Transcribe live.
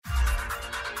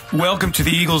Welcome to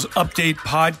the Eagles Update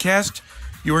Podcast,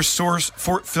 your source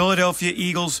for Philadelphia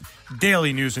Eagles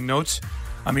daily news and notes.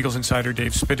 I'm Eagles insider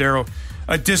Dave Spadaro.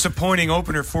 A disappointing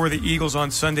opener for the Eagles on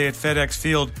Sunday at FedEx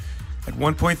Field. At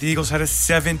one point, the Eagles had a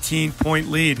 17-point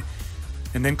lead.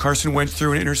 And then Carson Wentz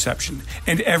threw an interception,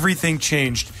 and everything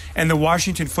changed. And the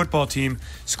Washington football team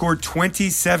scored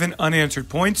 27 unanswered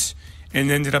points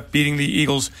and ended up beating the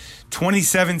Eagles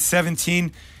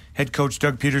 27-17. Head coach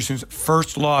Doug Peterson's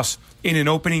first loss in an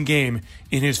opening game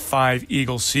in his 5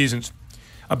 Eagles seasons.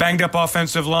 A banged-up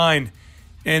offensive line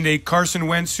and a Carson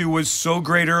Wentz who was so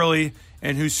great early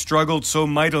and who struggled so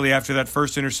mightily after that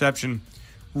first interception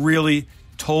really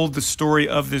told the story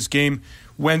of this game.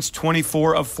 Wentz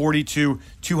 24 of 42,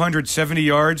 270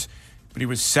 yards, but he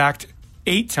was sacked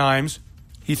 8 times.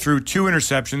 He threw 2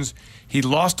 interceptions. He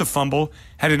lost a fumble,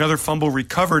 had another fumble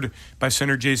recovered by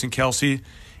center Jason Kelce,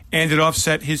 and it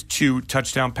offset his 2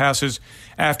 touchdown passes.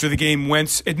 After the game,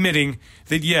 Wentz admitting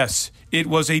that, yes, it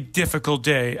was a difficult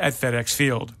day at FedEx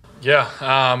Field. Yeah,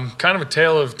 kind of a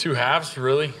tale of 2 halves,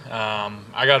 really.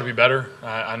 I got to be better.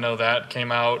 I know that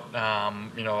came out,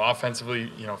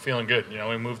 offensively, feeling good.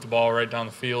 We moved the ball right down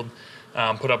the field,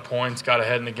 put up points, got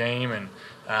ahead in the game, and,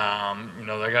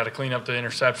 I got to clean up the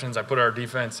interceptions. I put our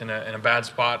defense in a bad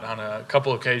spot on a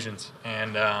couple occasions,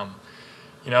 and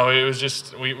it was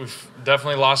just we've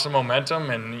definitely lost some momentum,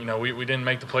 and we didn't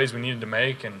make the plays we needed to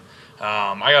make, and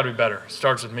I got to be better. It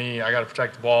starts with me. I got to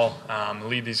protect the ball,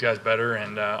 lead these guys better,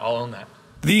 and I'll own that.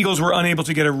 The Eagles were unable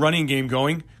to get a running game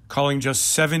going, calling just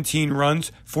 17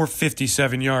 runs for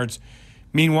 57 yards.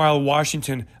 Meanwhile,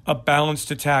 Washington, a balanced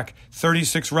attack,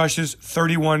 36 rushes,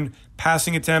 31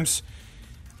 passing attempts,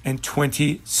 and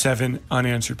 27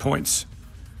 unanswered points.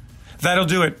 That'll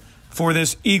do it for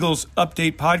this Eagles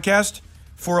Update Podcast.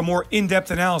 For a more in-depth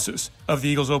analysis of the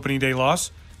Eagles' opening day loss,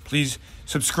 please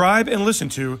subscribe and listen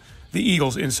to the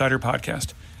Eagles Insider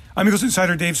Podcast. I'm Eagles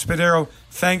Insider Dave Spadaro.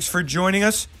 Thanks for joining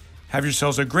us. Have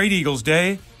yourselves a great Eagles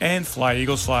day, and fly,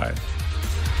 Eagles, fly.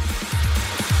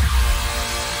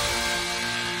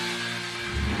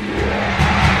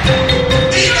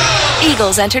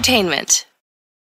 Eagles Entertainment.